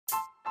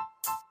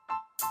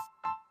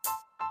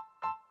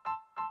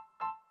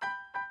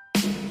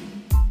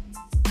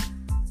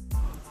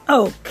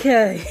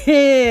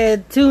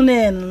Okay, tune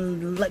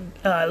in,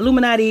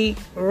 Illuminati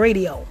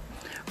Radio.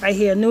 Right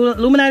here, New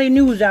Illuminati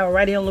News Hour,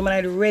 right here on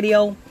Illuminati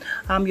Radio.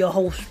 I'm your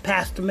host,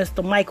 Pastor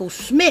Mr. Michael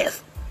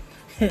Smith.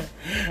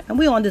 And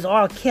we on this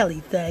R. Kelly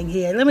thing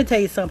here. Let me tell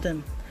you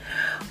something.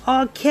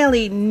 R.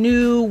 Kelly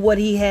knew what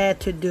he had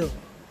to do.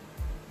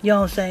 You know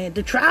what I'm saying?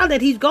 The trial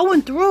that he's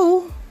going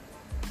through,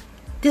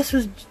 this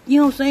was, you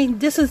know what I'm saying?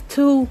 This is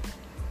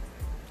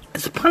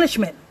it's a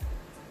punishment.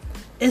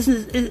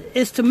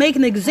 It's to make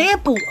an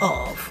example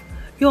of.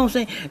 You know what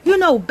I'm saying? You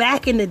know,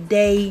 back in the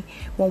day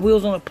when we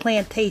was on the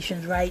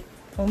plantations, right?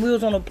 When we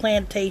was on the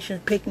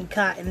plantations picking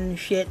cotton and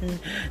shit, and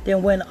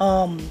then when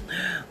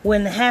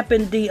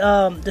happened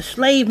the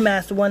slave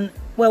master,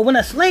 when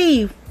a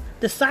slave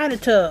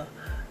decided to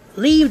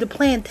leave the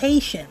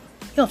plantation,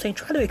 you know what I'm saying,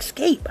 try to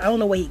escape. I don't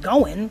know where he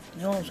going,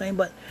 you know what I'm saying,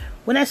 but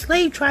when that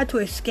slave tried to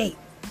escape,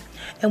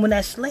 and when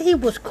that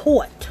slave was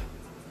caught,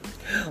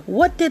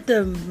 what did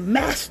the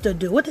master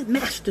do? What did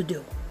master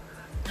do?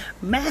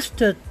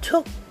 Master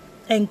took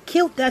and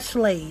killed that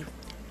slave,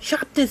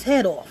 chopped his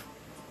head off,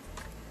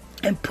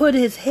 and put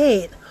his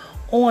head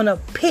on a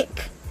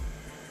pick.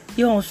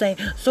 You know what I'm saying?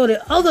 So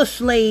the other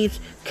slaves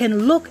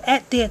can look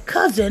at their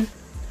cousin,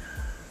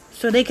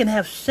 so they can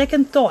have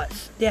second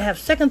thoughts. They'll have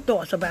second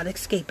thoughts about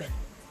escaping.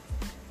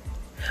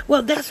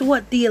 Well, that's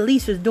what the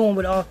Elise is doing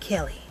with R.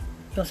 Kelly.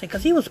 You know what I'm saying?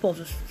 Because he was supposed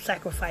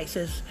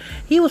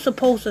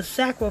to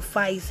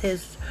sacrifice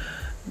his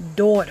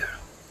daughter.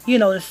 You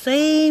know, the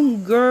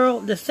same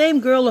girl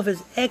of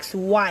his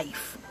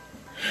ex-wife.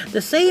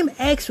 The same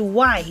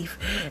ex-wife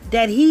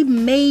that he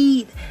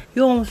made,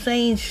 you know what I'm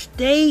saying,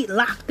 stay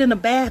locked in the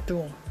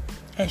bathroom.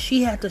 And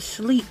she had to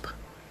sleep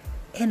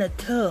in a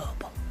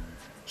tub.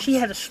 She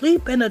had to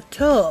sleep in a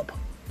tub.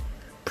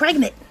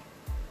 Pregnant.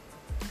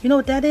 You know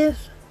what that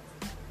is?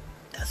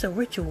 That's a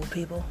ritual,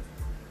 people.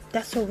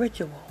 That's a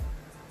ritual.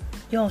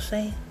 You know what I'm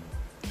saying?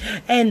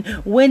 And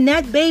when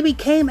that baby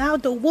came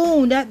out the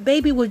womb, that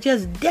baby was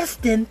just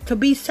destined to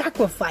be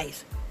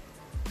sacrificed.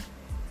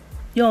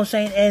 You know what I'm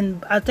saying?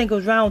 And I think it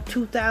was around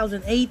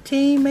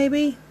 2018,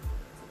 maybe?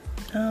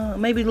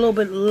 Maybe a little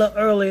bit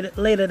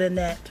later than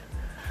that.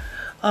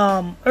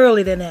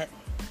 Earlier than that.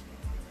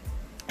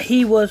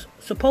 He was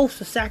supposed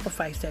to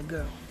sacrifice that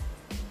girl.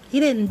 He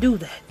didn't do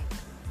that.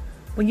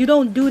 When you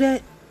don't do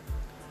that,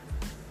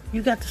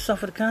 you got to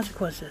suffer the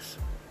consequences.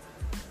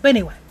 But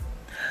anyway,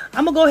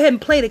 I'm going to go ahead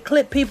and play the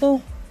clip,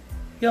 people.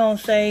 You know what I'm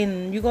saying?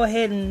 And you go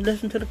ahead and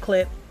listen to the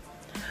clip.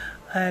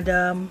 And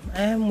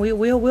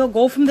we'll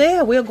go from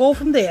there. We'll go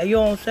from there. You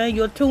know what I'm saying?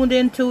 You're tuned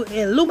into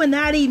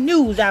Illuminati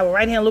News Hour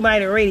right here on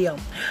Illuminati Radio.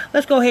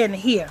 Let's go ahead and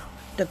hear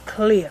the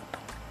clip.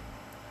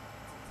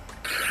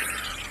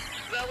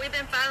 Well, we've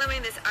been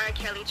following this R.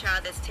 Kelly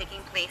trial that's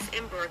taking place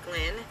in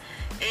Brooklyn.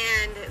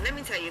 And let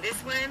me tell you,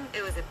 this one,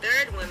 it was a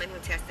third woman who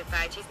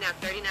testified. She's now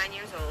 39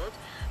 years old.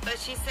 But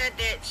she said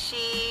that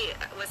she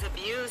was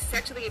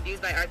sexually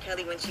abused by R.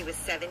 Kelly when she was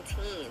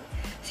 17.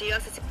 She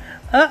also said,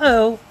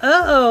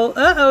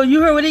 You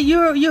heard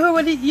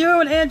what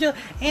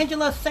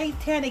Angela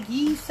Satanic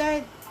Yee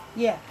said?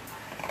 Yeah.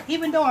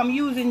 Even though I'm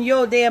using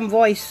your damn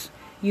voice,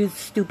 you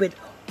stupid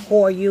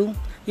whore, you.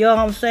 You know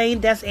what I'm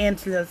saying? That's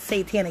Angela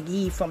Satanic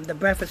Yee from the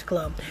Breakfast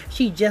Club.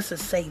 She just a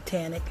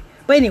satanic.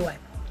 But anyway,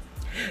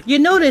 you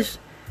notice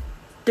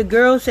the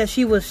girl said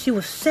she was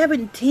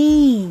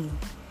 17.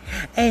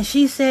 And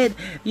she said,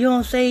 you know what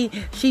I'm saying,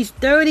 she's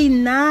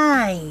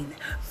 39.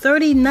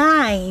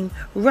 39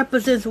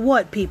 represents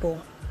what,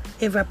 people?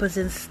 It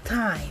represents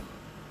time.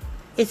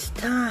 It's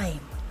time.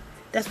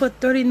 That's what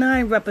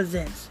 39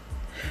 represents.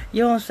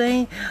 You know what I'm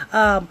saying?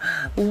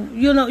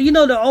 You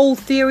know the old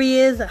theory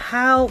is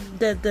how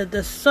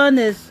the sun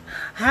is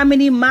how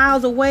many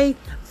miles away?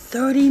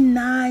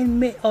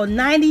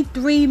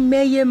 93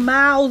 million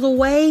miles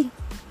away. You know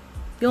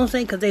what I'm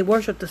saying? Because they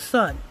worship the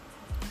sun.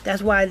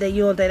 That's why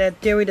that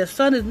theory, the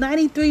sun is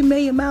 93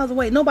 million miles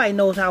away. Nobody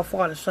knows how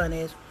far the sun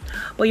is.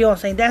 But you know what I'm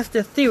saying? That's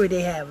the theory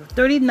they have.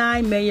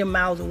 39 million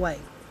miles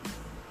away.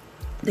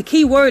 The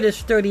key word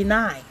is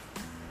 39.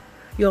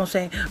 You know what I'm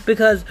saying?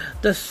 Because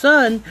the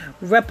sun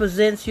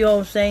represents, you know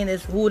what I'm saying,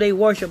 is who they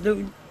worship.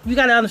 You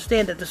got to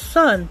understand that the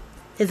sun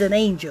is an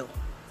angel.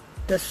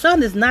 The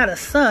sun is not a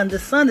sun. The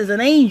sun is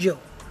an angel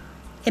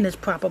in its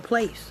proper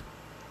place.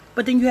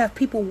 But then you have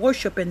people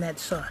worshiping that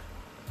sun.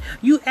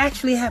 You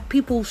actually have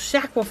people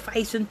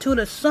sacrificing to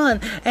the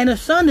sun, and the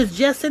sun is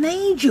just an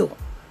angel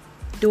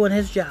doing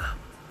his job.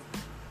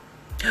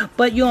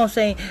 But you know what I'm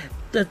saying?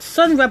 The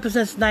sun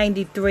represents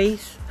 93,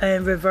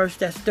 and reverse,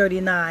 that's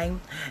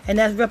 39, and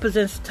that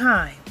represents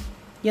time.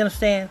 You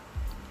understand?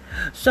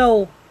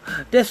 So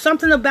there's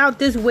something about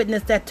this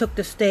witness that took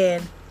the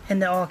stand in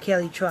the R.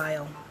 Kelly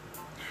trial.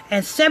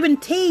 And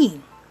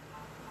 17,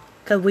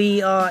 because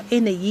we are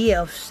in the year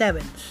of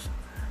sevens.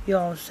 You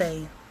know what I'm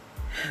saying?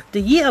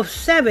 The year of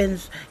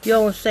sevens, you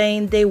know what I'm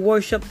saying, they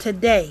worship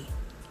today,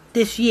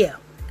 this year,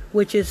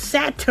 which is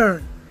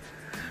Saturn.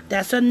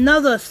 That's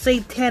another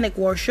satanic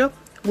worship,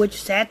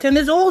 which Saturn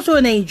is also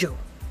an angel.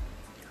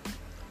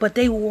 But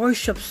they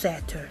worship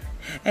Saturn.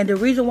 And the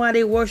reason why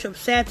they worship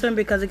Saturn,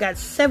 because it got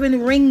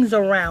 7 rings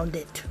around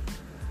it.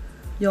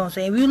 You know what I'm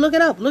saying? If you look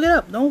it up.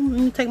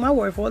 Don't take my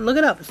word for it. Look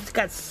it up.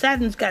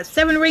 Saturn's got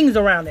 7 rings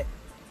around it.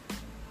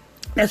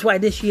 That's why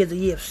this year is a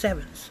year of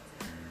 7s.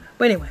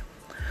 But anyway,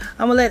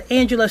 I'm going to let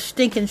Angela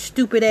stinking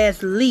stupid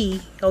ass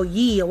Lee, or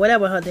Yee, or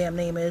whatever her damn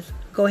name is,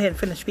 go ahead and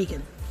finish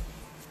speaking.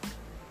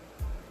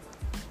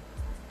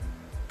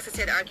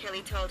 Said R.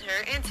 Kelly told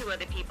her and 2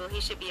 other people he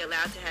should be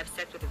allowed to have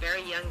sex with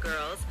very young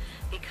girls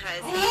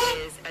because he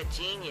is a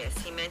genius.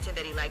 He mentioned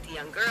that he liked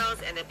young girls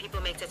and that people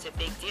make such a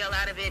big deal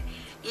out of it.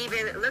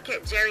 Even look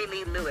at Jerry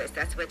Lee Lewis.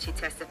 That's what she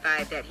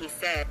testified that he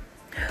said.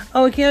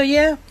 Okay,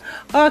 yeah.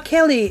 R.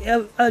 Kelly,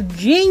 a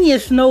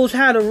genius, knows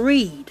how to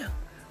read.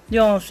 You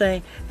know what I'm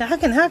saying? Now, how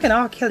can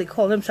R. Kelly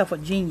call himself a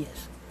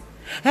genius?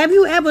 Have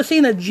you ever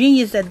seen a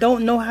genius that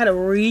don't know how to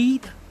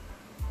read?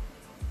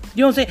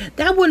 You know what I'm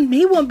saying?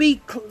 He wouldn't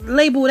be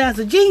labeled as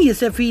a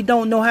genius if he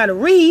don't know how to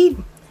read.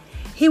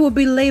 He would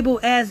be labeled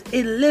as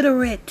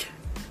illiterate.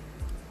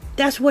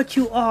 That's what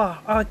you are,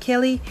 R.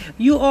 Kelly.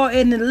 You are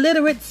an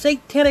illiterate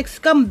satanic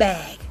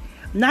scumbag.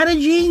 Not a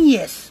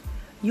genius.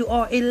 You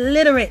are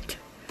illiterate.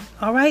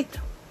 Alright? You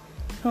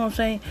know what I'm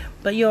saying?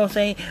 But you know what I'm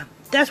saying?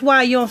 That's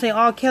why, you know what I'm saying,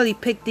 R. Kelly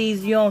picked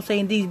these, you know what I'm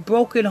saying, these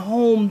broken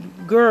home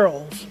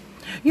girls.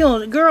 You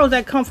know, girls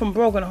that come from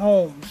broken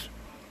homes.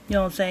 You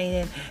know what I'm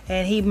saying?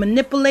 And he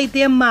manipulate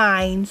their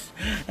minds.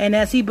 And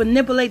as he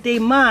manipulate their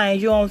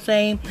minds, you know what I'm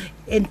saying,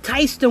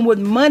 entice them with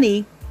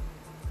money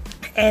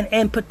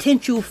and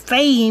potential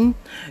fame.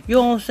 You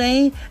know what I'm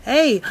saying?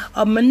 Hey,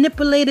 a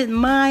manipulated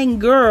mind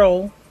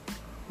girl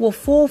will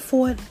fall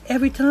for it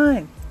every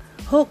time.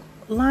 Hook,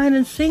 line,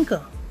 and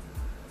sinker.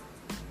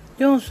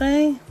 You know what I'm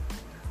saying?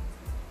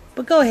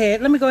 But go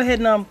ahead. Let me go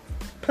ahead and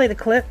play the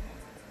clip.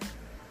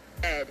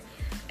 And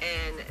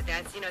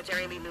that's, you know,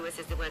 Jerry Lee Lewis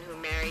is the one who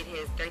married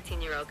his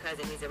 13-year-old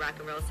cousin. He's a rock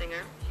and roll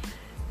singer.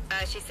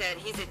 She said,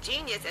 he's a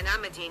genius and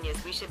I'm a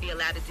genius. We should be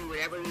allowed to do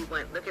whatever we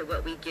want. Look at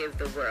what we give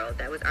the world.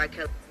 That was R.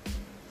 Kelly.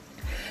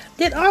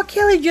 Did R.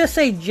 Kelly just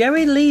say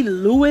Jerry Lee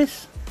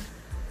Lewis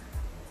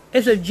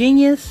is a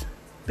genius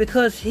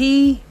because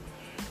he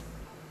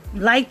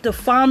liked to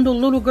fondle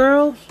little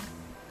girls?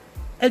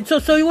 And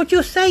so what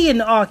you're saying,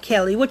 R.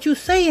 Kelly, what you're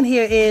saying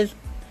here is,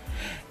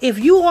 if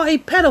you are a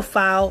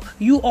pedophile,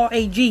 you are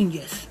a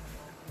genius.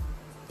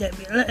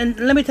 And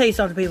let me tell you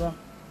something, people.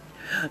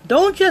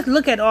 Don't just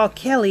look at R.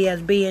 Kelly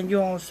as being, you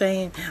know what I'm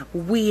saying,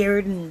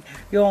 weird and,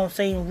 you know what I'm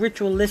saying,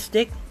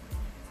 ritualistic.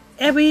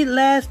 Every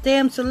last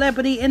damn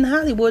celebrity in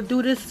Hollywood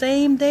do this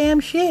same damn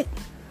shit.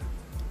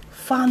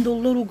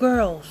 Fondle little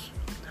girls.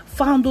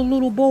 Fondle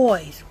little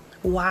boys.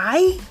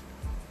 Why?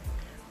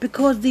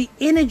 Because the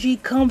energy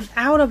comes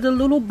out of the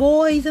little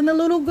boys and the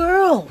little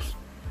girls.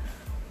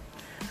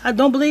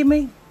 Don't believe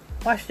me?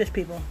 Watch this,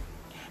 people.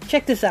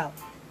 Check this out.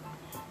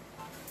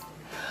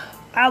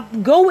 I'll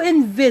go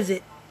and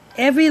visit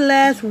every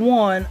last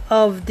one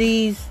of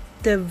the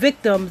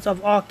victims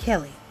of R.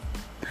 Kelly.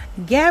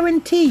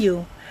 Guarantee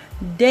you,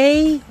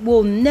 they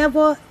will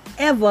never,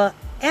 ever,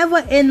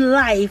 ever in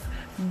life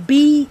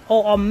be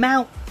or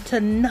amount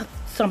to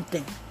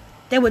something.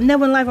 They would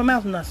never in life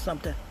amount to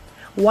something.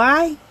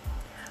 Why?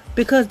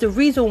 Because the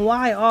reason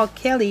why R.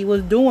 Kelly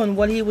was doing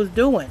what he was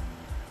doing,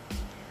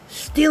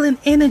 stealing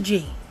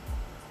energy.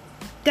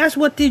 That's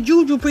what the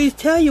juju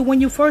priests tell you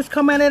when you first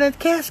come out of that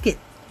casket.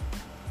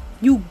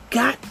 You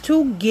got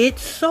to get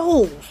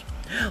souls.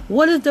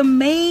 One of the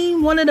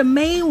main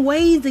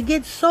ways to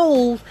get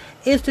souls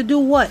is to do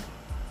what?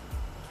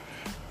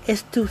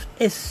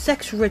 It's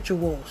sex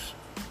rituals,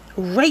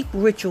 rape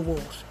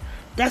rituals.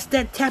 That's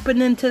that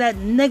tapping into that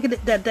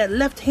negative, that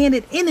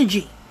left-handed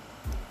energy.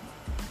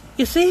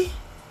 You see?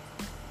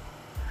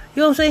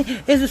 You know what I'm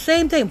saying? It's the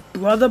same thing.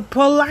 Brother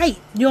Polite.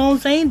 You know what I'm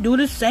saying? Do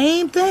the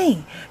same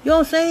thing. You know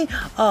what I'm saying?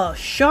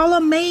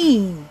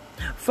 Charlamagne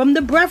from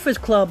the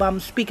Breakfast Club.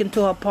 I'm speaking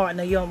to her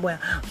partner.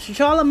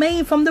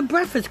 Charlamagne from the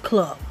Breakfast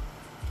Club.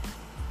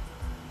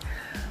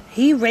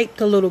 He raped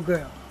the little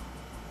girl.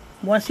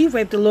 Once he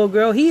raped the little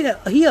girl, he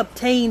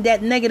obtained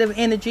that negative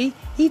energy.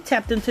 He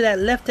tapped into that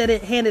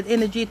left-handed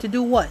energy to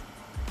do what?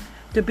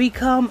 To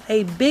become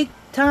a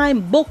big-time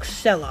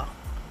bookseller.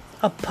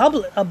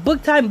 A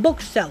big-time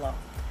bookseller.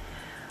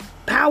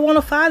 Power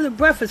 105, the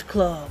Breakfast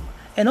Club,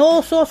 and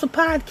all sorts of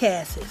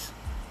podcasts.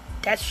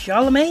 That's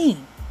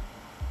Charlamagne.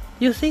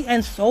 You see,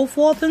 and so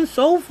forth,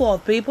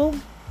 people.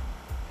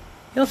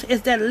 You know,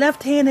 it's that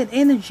left-handed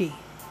energy.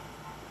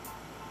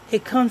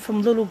 It comes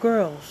from little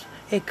girls.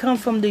 It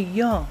comes from the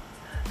young.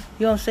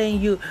 You know what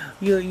I'm saying?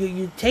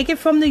 You take it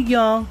from the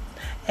young,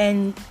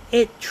 and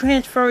it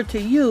transferred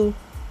to you,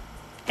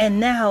 and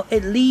now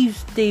it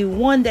leaves the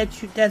one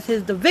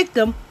the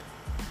victim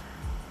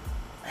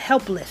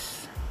helpless.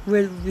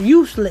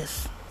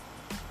 Useless.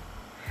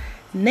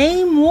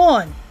 Name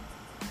one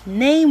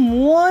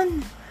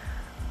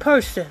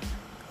person,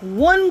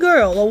 one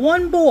girl or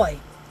one boy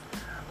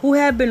who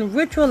had been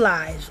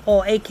ritualized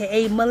or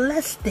aka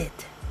molested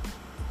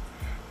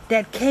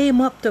that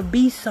came up to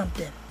be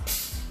something.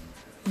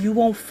 You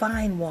won't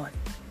find one.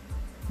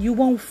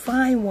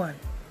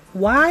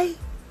 Why?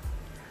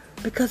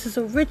 Because it's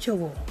a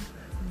ritual.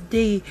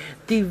 The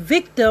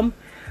victim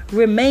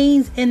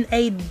remains in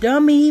a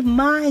dummy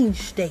mind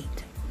state.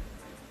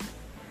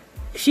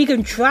 She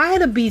can try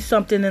to be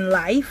something in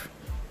life,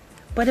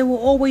 but it will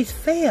always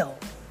fail.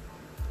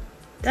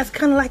 That's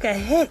kind of like a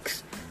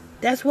hex.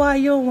 That's why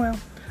I'm going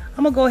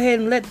to go ahead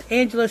and let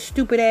Angela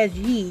stupid ass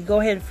Yee go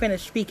ahead and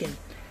finish speaking.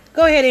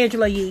 Go ahead,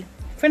 Angela Yee.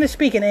 Finish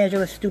speaking,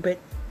 Angela stupid.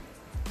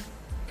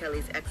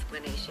 Kelly's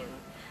explanation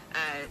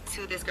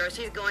to this girl.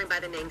 She's going by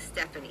the name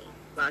Stephanie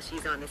while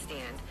she's on the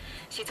stand.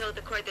 She told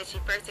the court that she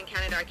first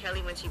encountered R.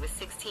 Kelly when she was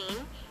 16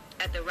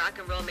 at the Rock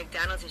and Roll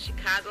McDonald's in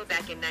Chicago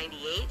back in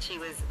 98. She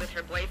was with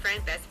her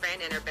boyfriend, best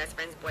friend, and her best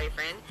friend's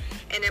boyfriend.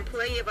 An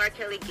employee of R.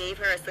 Kelly gave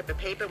her a slip of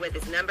paper with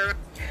his number.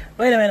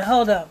 Wait a minute,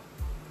 hold up.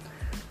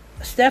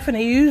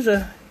 Stephanie, use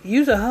a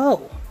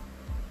hoe.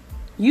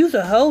 Use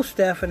a hoe,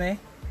 Stephanie.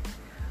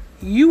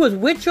 You was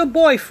with your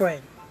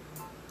boyfriend.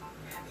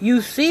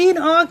 You seen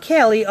R.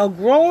 Kelly, a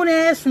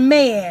grown-ass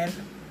man,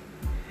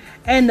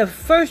 and the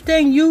first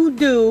thing you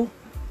do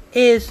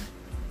is,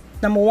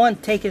 number one,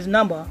 take his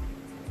number.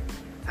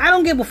 I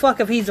don't give a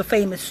fuck if he's a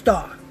famous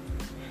star.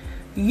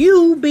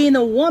 You being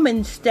a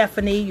woman,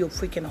 Stephanie, you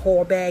freaking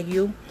whorebag, you.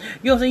 You know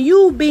what I'm saying?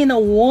 You being a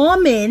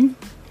woman,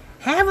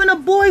 having a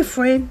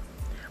boyfriend,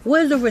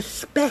 where's the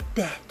respect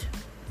at?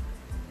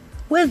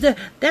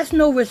 That's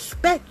no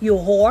respect, you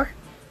whore.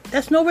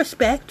 That's no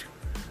respect.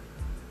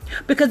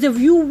 Because if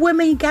you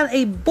women got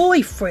a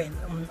boyfriend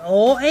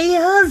or a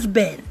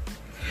husband,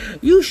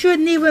 you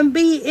shouldn't even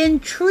be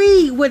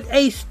intrigued with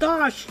a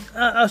star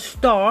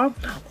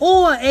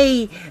or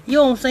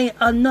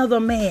another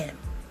man.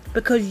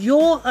 Because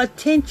your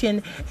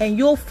attention and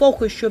your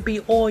focus should be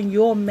on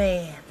your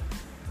man.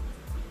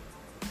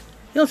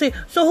 You know what I'm saying?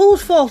 So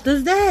whose fault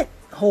is that,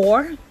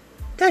 whore?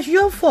 That's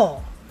your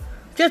fault.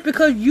 Just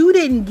because you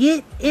didn't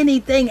get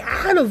anything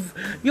out of,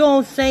 you know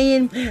what I'm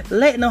saying,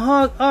 letting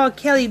R.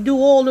 Kelly do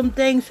all them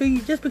things, so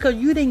just because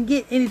you didn't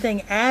get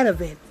anything out of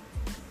it.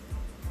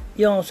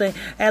 You know what I'm saying?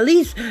 At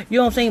least, you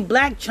know what I'm saying,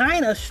 Black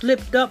China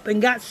slipped up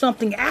and got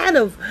something out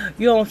of,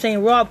 you know what I'm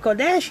saying, Rob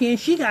Kardashian.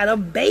 She got a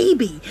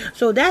baby.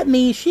 So that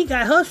means she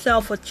got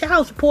herself a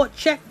child support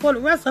check for the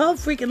rest of her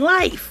freaking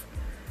life.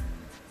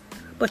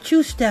 But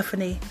you,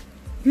 Stephanie,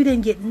 you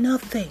didn't get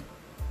nothing.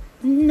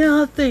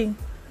 Nothing.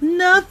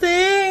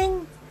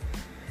 Nothing.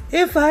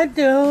 If I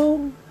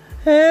don't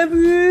have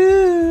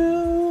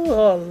you.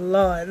 Oh,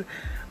 Lord.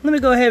 Let me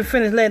go ahead and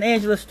finish letting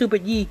Angela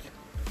stupid Yee.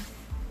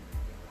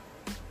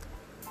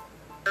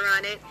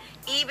 On it,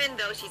 even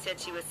though she said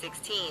she was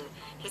 16.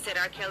 He said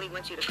R. Kelly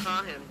wants you to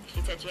call him.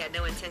 She said she had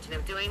no intention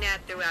of doing that,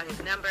 threw out his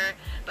number.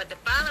 But the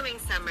following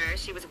summer,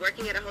 she was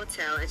working at a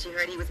hotel and she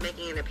heard he was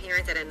making an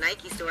appearance at a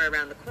Nike store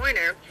around the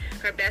corner.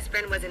 Her best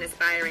friend was an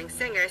aspiring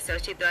singer, so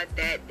she thought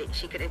that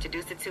she could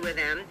introduce the two of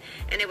them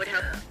and it would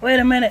help. Wait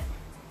a minute.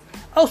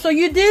 Oh, so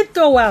you did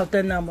throw out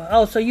the number.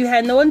 Oh, so you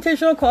had no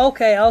intentional call.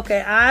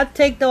 Okay. I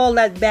take all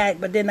that back,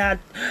 but then I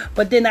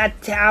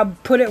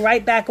put it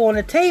right back on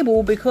the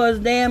table because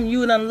damn,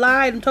 you done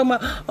lied and talking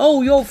about,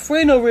 oh, your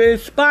friend over here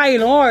is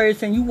spying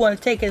artist and you want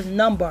to take his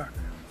number.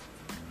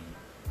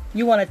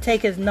 You want to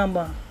take his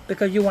number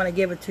because you want to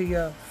give it to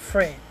your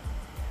friend.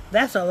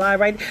 That's a lie,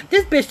 right?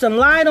 This bitch done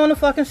lied on the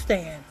fucking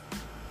stand.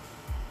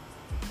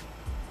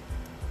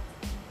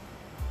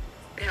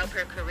 Help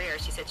her career.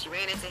 She said she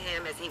ran into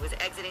him as he was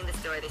exiting the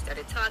store. They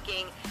started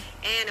talking,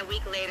 and a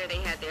week later they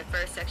had their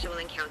first sexual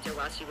encounter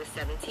while she was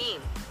 17.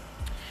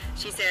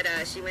 She said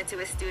she went to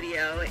his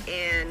studio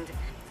and...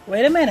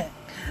 Wait a minute.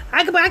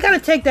 I gotta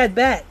take that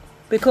back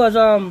because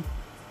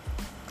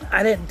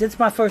this is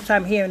my first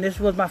time hearing. This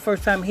was my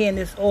first time hearing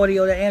this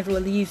audio that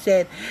Angela Yee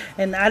said,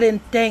 and I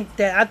didn't think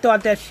that. I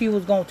thought that she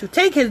was going to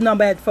take his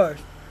number at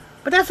first,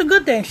 but that's a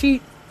good thing. She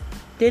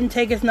didn't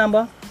take his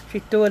number. She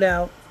threw it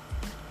out.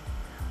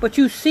 But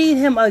you seen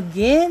him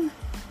again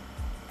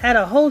at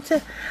a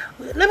hotel?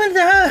 Let me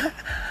tell her,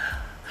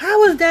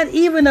 how is that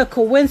even a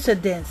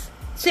coincidence?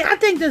 See, I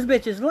think this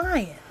bitch is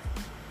lying.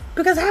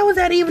 Because how is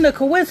that even a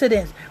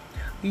coincidence?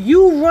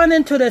 You run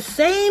into the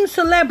same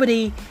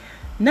celebrity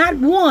not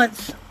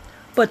once,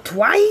 but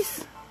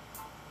twice?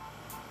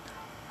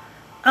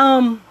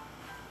 Have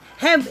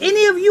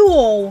any of you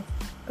all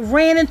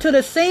ran into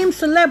the same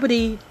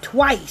celebrity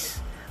twice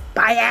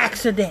by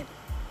accident?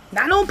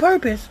 Not on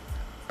purpose.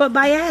 But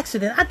by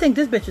accident. I think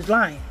this bitch is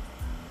lying.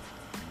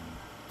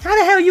 How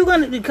the hell you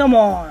gonna... Come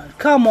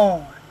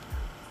on.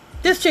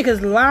 This chick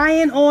is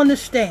lying on the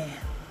stand.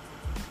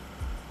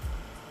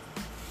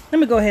 Let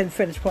me go ahead and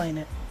finish playing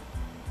it.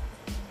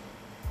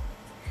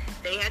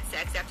 They had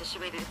sex after she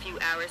waited a few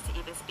hours to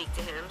even speak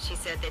to him. She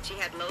said that she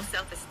had low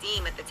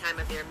self-esteem at the time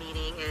of their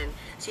meeting and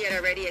she had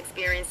already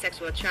experienced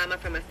sexual trauma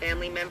from a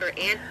family member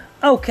and...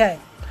 Okay.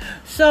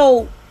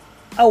 So...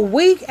 a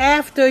week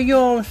after, you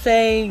know what I'm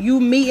saying, you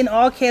meeting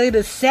R. Kelly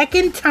the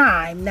second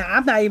time. Now,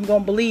 I'm not even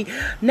going to believe.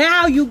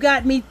 Now, you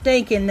got me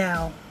thinking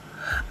now.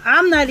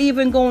 I'm not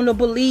even going to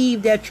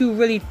believe that you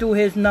really threw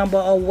his number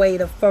away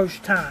the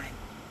first time.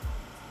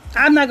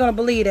 I'm not going to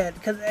believe that.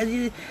 Because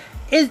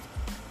it's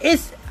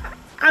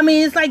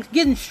like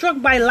getting struck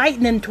by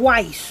lightning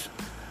twice.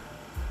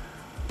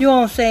 You know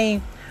what I'm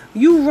saying?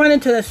 You run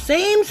into the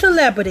same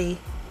celebrity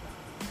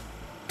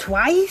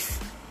twice?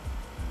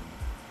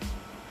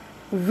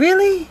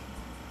 Really?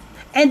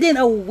 And then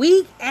a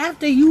week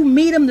after you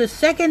meet him the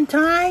second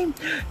time,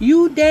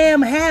 you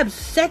damn have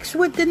sex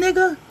with the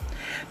nigga?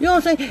 You know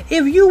what I'm saying?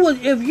 If you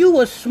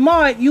was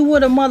smart, you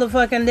would have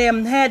motherfucking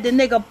damn had the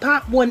nigga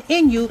pop one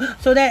in you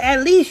so that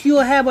at least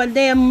you'll have a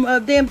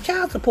damn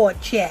child support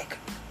check.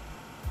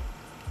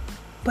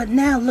 But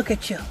now look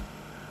at you.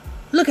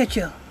 Look at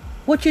you.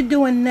 What you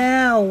doing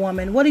now,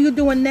 woman? What are you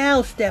doing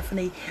now,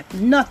 Stephanie?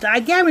 Nothing. I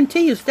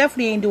guarantee you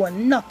Stephanie ain't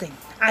doing nothing.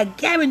 I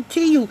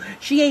guarantee you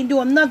she ain't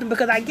doing nothing,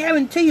 because I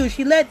guarantee you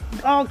she let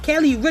R.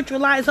 Kelly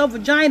ritualize her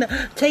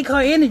vagina, take her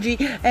energy,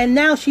 and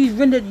now she's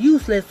rendered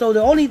useless. So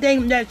the only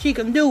thing that she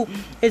can do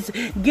is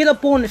get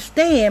up on the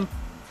stand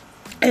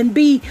and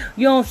be,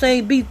 you know what I'm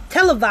saying, be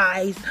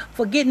televised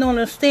for getting on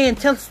the stand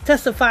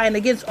testifying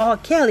against R.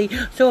 Kelly.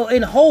 So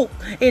in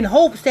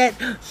hopes that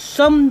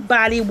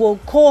somebody will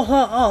call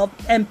her up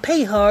and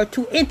pay her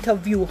to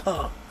interview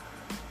her.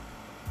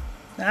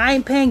 Now, I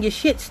ain't paying your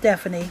shit,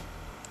 Stephanie.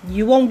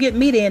 You won't get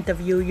me to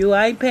interview you.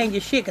 I ain't paying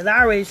your shit, because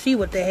I already see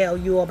what the hell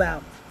you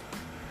about.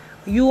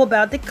 You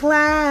about the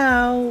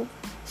clout.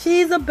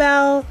 She's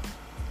about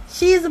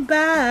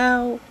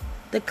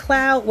the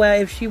clout.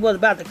 Well, if she was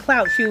about the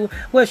clout,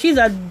 she's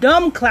a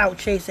dumb clout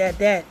chaser at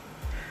that.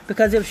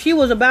 Because if she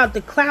was about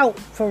the clout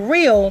for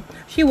real,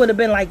 she would have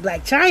been like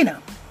Black China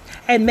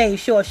and made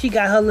sure she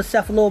got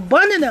herself a little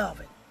abundant of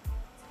it.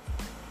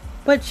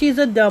 But she's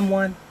a dumb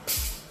one.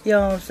 You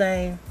know what I'm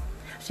saying?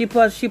 She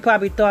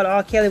probably thought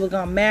R. Kelly was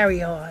going to marry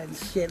her and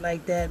shit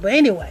like that. But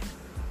anyway,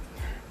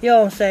 you know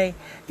what I'm saying?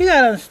 You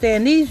got to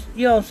understand these,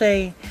 you know what I'm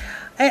saying?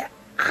 I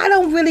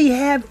don't really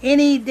have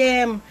any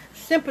damn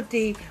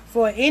sympathy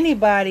for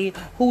anybody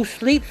who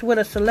sleeps with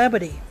a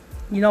celebrity.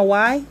 You know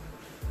why?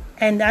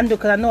 And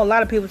because I know a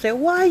lot of people say,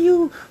 why are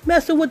you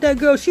messing with that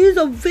girl? She's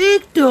a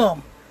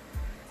victim.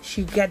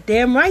 She got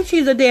damn right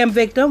she's a damn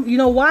victim. You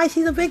know why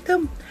she's a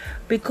victim?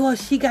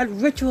 Because she got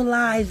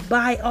ritualized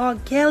by R.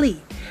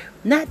 Kelly.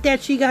 Not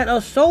that she got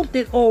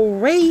assaulted or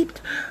raped,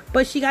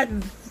 but she got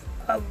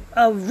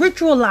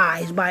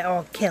ritualized by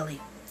R. Kelly.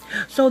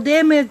 So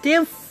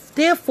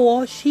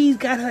therefore, she's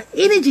got her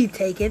energy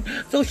taken,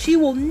 so she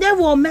will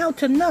never amount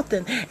to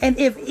nothing. And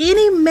if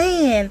any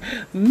man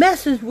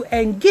messes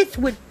and gets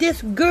with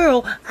this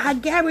girl, I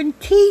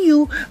guarantee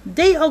you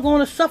they are going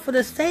to suffer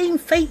the same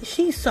fate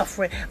she's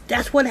suffering.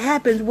 That's what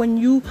happens when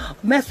you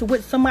mess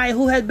with somebody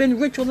who has been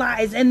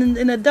ritualized and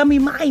in a dummy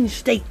mind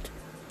state.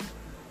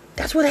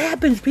 That's what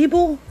happens,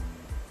 people.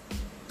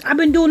 I've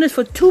been doing this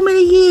for too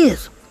many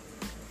years.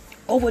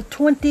 Over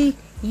 20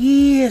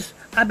 years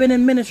I've been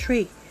in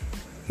ministry.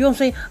 You know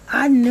what I'm saying?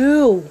 I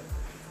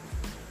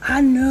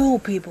knew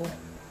people.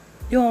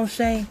 You know what I'm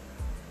saying?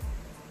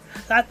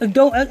 I put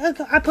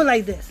it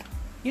like this.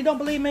 You don't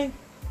believe me?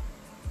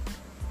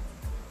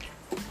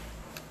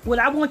 What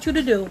I want you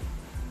to do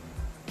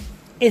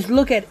is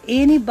look at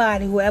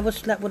anybody who ever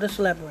slept with a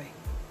celebrity.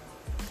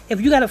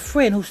 If you got a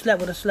friend who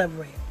slept with a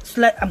celebrity.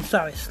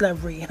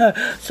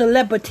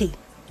 Celebrity.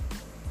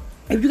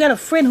 If you got a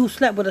friend who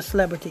slept with a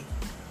celebrity,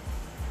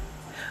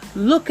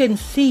 look and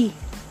see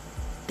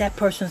that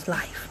person's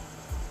life.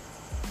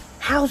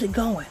 How's it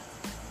going?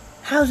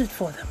 How's it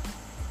for them?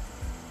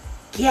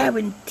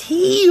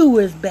 Guarantee you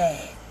it's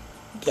bad.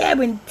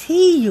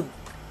 Guarantee you.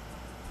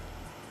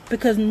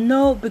 Because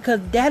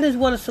that is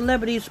what a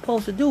celebrity is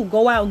supposed to do.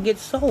 Go out and get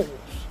souls.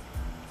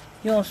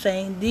 You know what I'm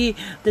saying?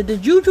 The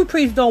juju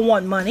priests don't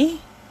want money.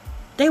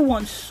 They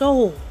want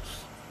souls.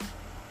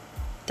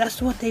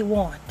 That's what they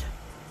want.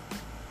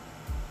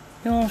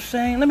 You know what I'm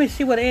saying? Let me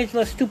see what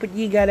Angela Stupid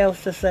Yee got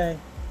else to say.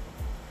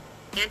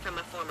 And from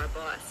a former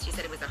boss. She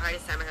said it was the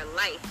hardest time of her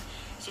life.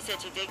 She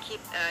said she did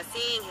keep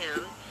seeing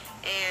him,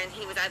 and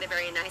he was either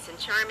very nice and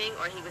charming,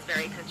 or he was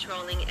very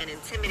controlling and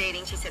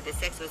intimidating. She said the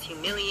sex was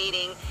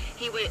humiliating.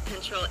 He would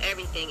control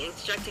everything,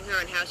 instructing her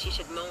on how she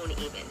should moan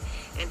even.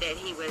 And that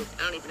he would,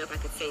 I don't even know if I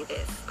could say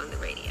this on the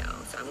radio,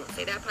 so I won't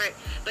say that part.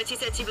 But she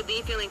said she would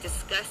leave feeling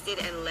disgusted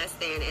and less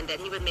than, and that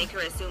he would make her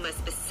assume a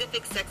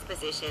specific sex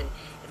position,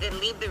 then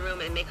leave the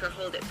room and make her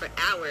hold it for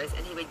hours,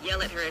 and he would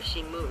yell at her if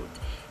she moved.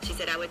 She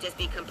said, I would just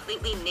be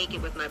completely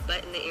naked with my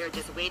butt in the air,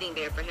 just waiting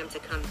there for him to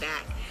come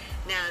back.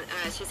 Now,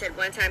 she said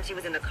one time she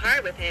was in the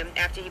car with him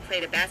after he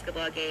played a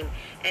basketball game,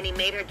 and he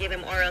made her give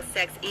him oral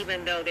sex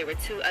even though there were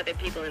 2 other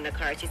people in the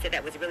car. She said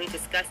that was really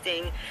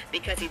disgusting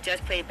because he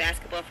just played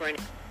basketball for an...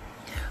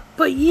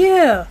 But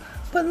yeah,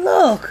 but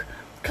look,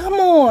 come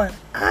on.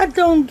 I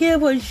don't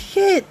give a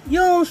shit. You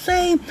know what I'm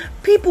saying?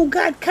 People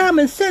got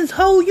common sense.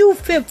 Ho, you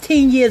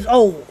 15 years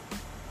old.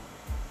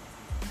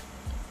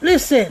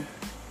 Listen,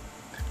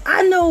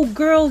 I know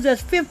girls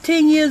that's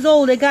 15 years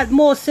old that got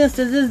more sense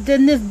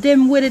than this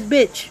dim-witted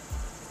bitch.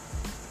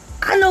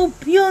 I know,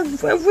 you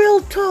know,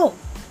 real talk.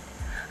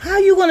 How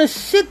you gonna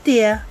sit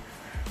there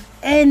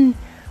and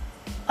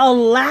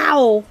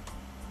allow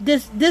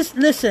this,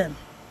 listen.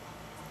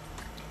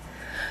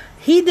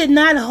 He did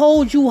not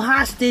hold you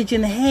hostage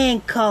in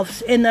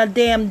handcuffs in a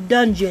damn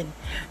dungeon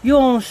You know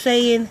what I'm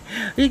saying?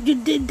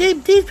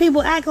 These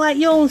people act like,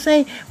 you know what I'm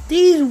saying,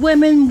 these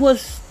women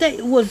was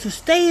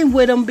staying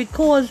with them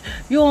because,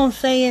 you know what I'm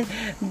saying,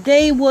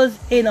 they was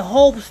in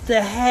hopes to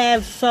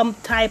have some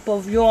type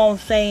of, you know what I'm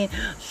saying,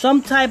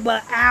 some type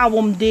of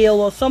album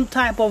deal or some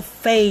type of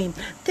fame.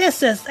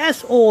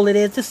 That's all it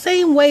is. The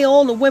same way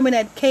all the women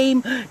that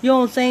came, you know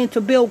what I'm saying,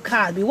 to Bill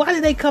Cosby. Why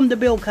did they come to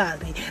Bill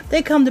Cosby?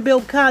 They come to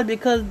Bill Cosby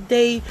because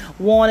they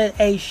wanted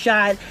a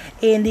shot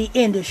in the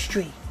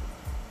industry.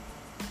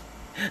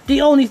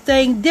 The only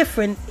thing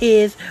different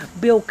is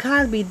Bill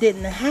Cosby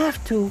didn't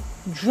have to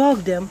drug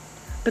them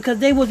because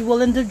they was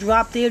willing to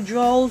drop their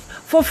drawers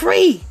for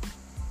free.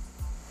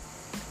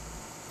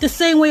 The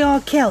same way R.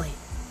 Kelly.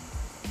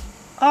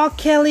 R.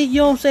 Kelly,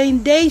 you know what I'm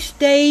saying, they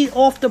stayed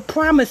off the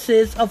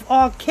promises of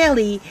R.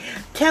 Kelly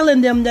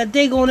telling them that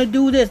they're going to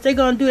do this, they're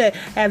going to do that.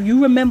 Have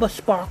you remember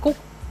Sparkle?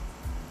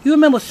 You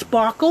remember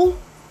Sparkle?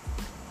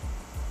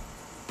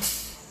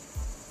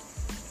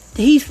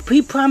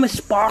 He promised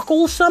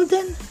Sparkle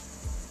something?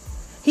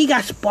 He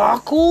got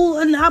Sparkle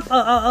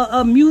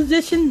a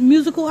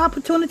musical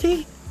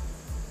opportunity.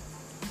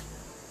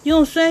 You know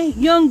what I'm saying?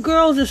 Young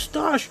girls are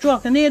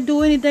starstruck and they'll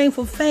do anything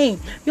for fame.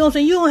 You know what I'm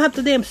saying? You don't have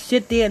to damn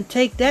sit there and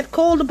take that.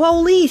 Call the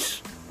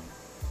police.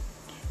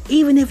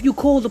 Even if you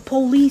call the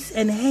police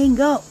and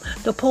hang up,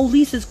 the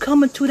police is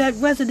coming to that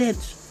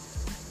residence.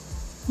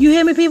 You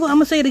hear me, people? I'm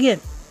going to say it again.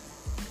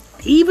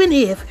 Even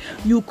if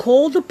you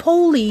call the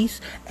police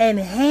and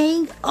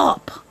hang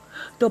up,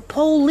 the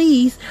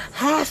police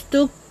has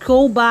to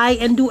go by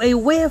and do a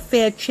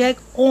welfare check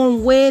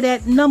on where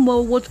that number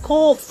was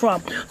called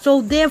from.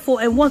 So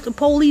therefore, and once the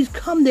police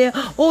come there,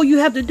 all you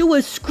have to do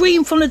is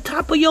scream from the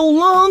top of your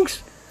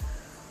lungs.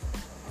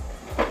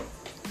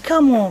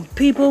 Come on,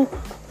 people.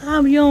 You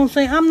know what I'm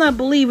saying? I'm not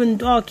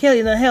believing R.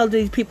 Kelly done held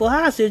these people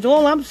hostage.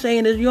 All I'm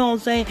saying is, you know what I'm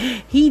saying,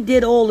 he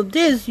did all of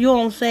this, you know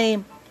what I'm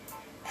saying,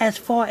 as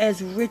far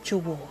as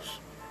rituals.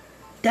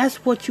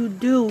 That's what you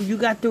do. You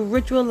got to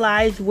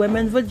ritualize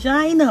women's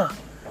vagina.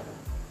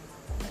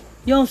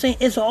 You know what I'm saying?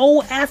 It's an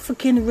old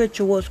African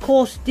ritual. It's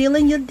called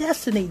stealing your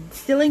destiny,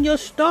 stealing your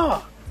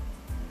star.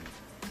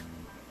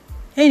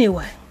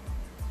 Anyway,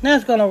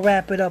 that's going to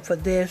wrap it up for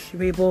this,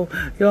 people.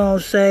 You know what I'm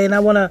saying? I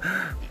want to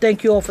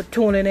thank you all for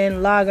tuning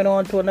in, logging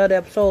on to another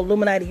episode of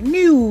Illuminati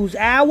News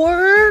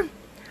Hour,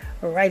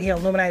 right here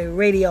on Illuminati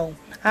Radio.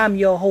 I'm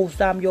your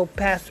host. I'm your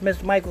pastor,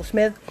 Mr. Michael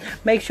Smith.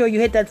 Make sure you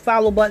hit that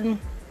follow button.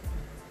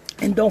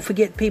 And don't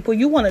forget, people,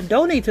 you want to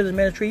donate to this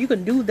ministry, you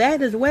can do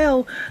that as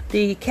well.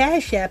 The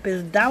Cash App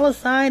is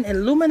 $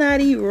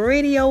 Illuminati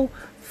Radio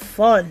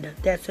Fund.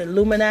 That's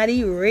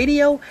Illuminati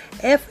Radio,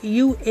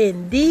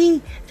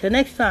 FUND. Till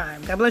next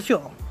time. God bless you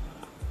all.